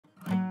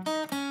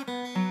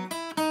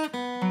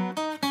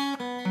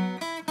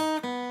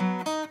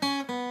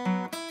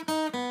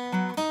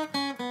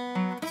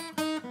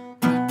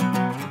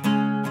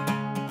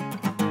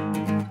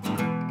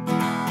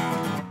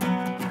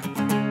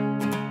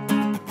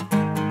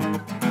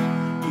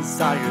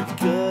are your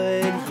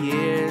good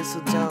years,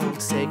 so don't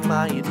take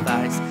my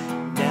advice.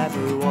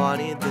 Never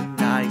wanted the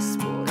nice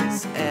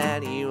boys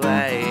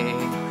anyway.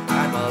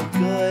 I'm a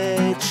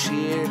good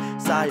cheer,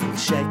 so I've been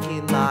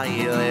checking my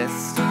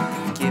list.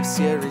 Gifts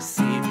you're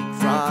receiving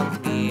from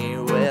me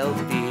will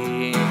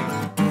be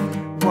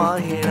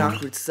one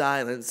awkward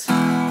silence,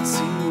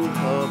 two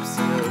hopes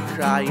you'll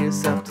cry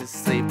yourself to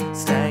sleep,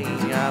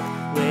 staying up,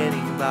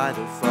 waiting by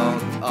the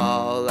phone.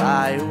 All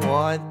I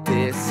want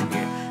this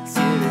year is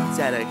you to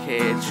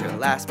dedicate your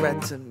last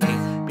breath to me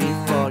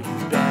before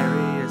you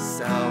bury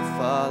yourself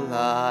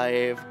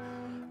alive.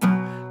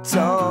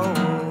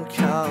 Don't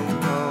come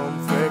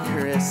home for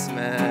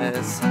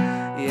Christmas,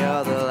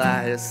 you're the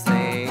last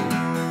thing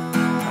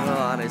I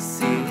wanna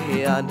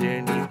see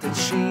underneath the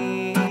tree.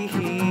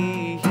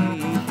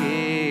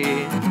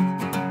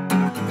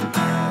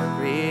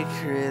 Merry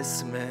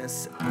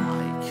Christmas,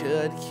 I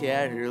could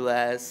care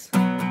less.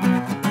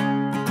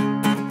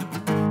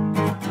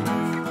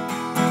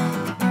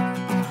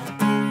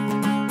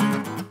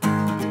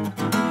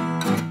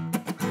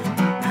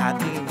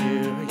 Happy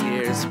New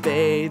Year's,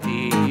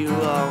 baby, you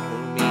owe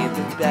me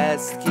the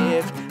best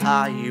gift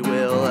I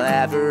will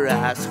ever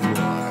ask for.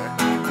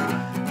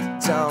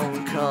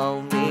 Don't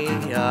call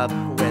me up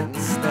when the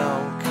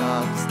snow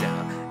comes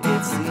down,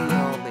 it's the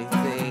only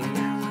thing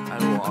I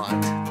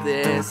want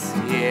this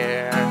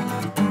year.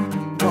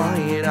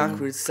 One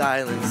awkward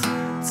silence,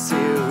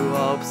 two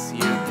hopes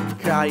you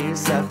cry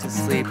yourself to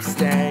sleep,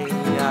 staying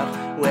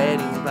up,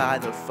 waiting by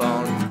the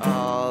phone.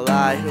 All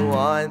I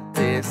want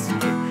this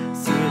year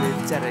is you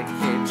to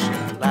dedicate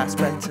your last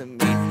breath to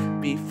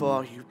me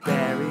before you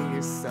bury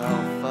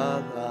yourself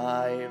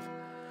alive.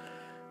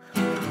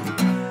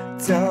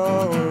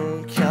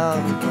 Don't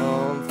come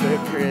home for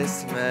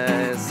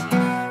Christmas,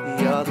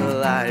 you're the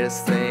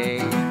last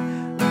thing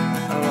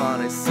I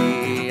wanna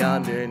see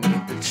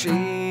underneath the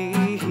tree.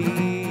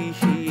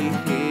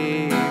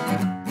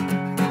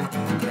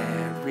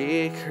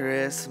 Merry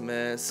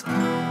Christmas, I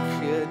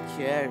could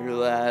care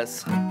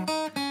less.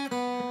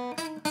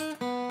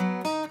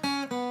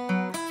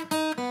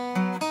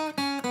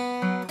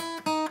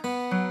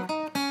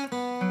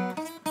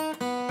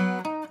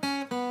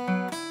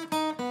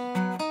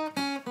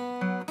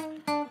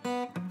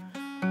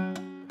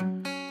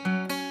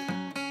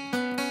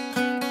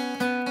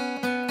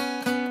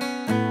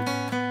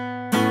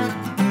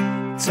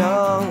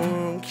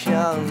 Don't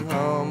come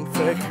home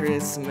for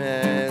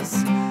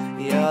Christmas,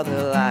 you're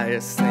the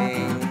last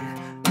thing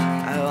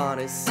I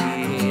wanna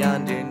see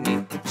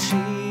underneath the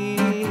tree.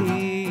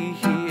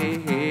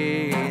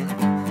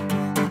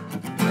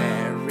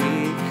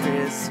 Merry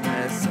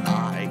Christmas,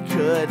 I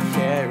could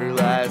care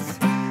less.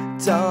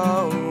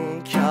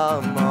 Don't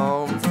come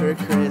home for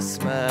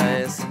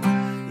Christmas,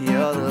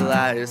 you're the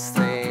last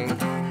thing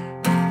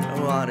I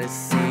wanna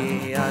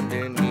see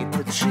underneath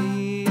the tree.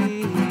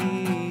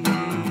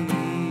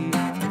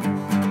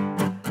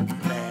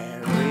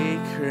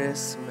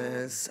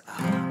 Christmas,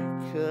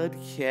 I could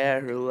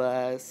care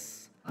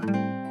less.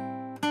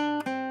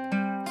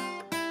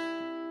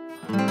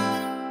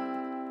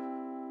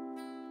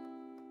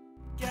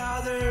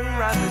 Gather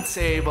around the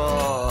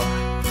table,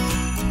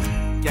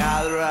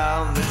 gather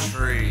around the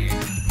tree,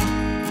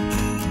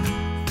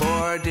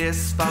 for a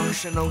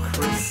dysfunctional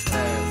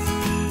Christmas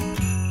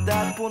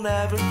that we'll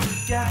never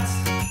forget.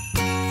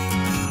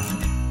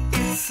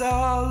 It's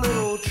a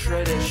little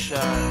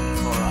tradition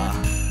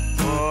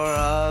for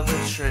of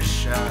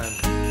attrition,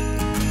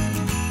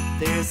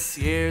 this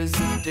year's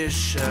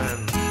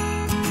edition.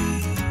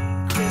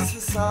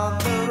 Christmas on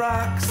the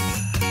rocks,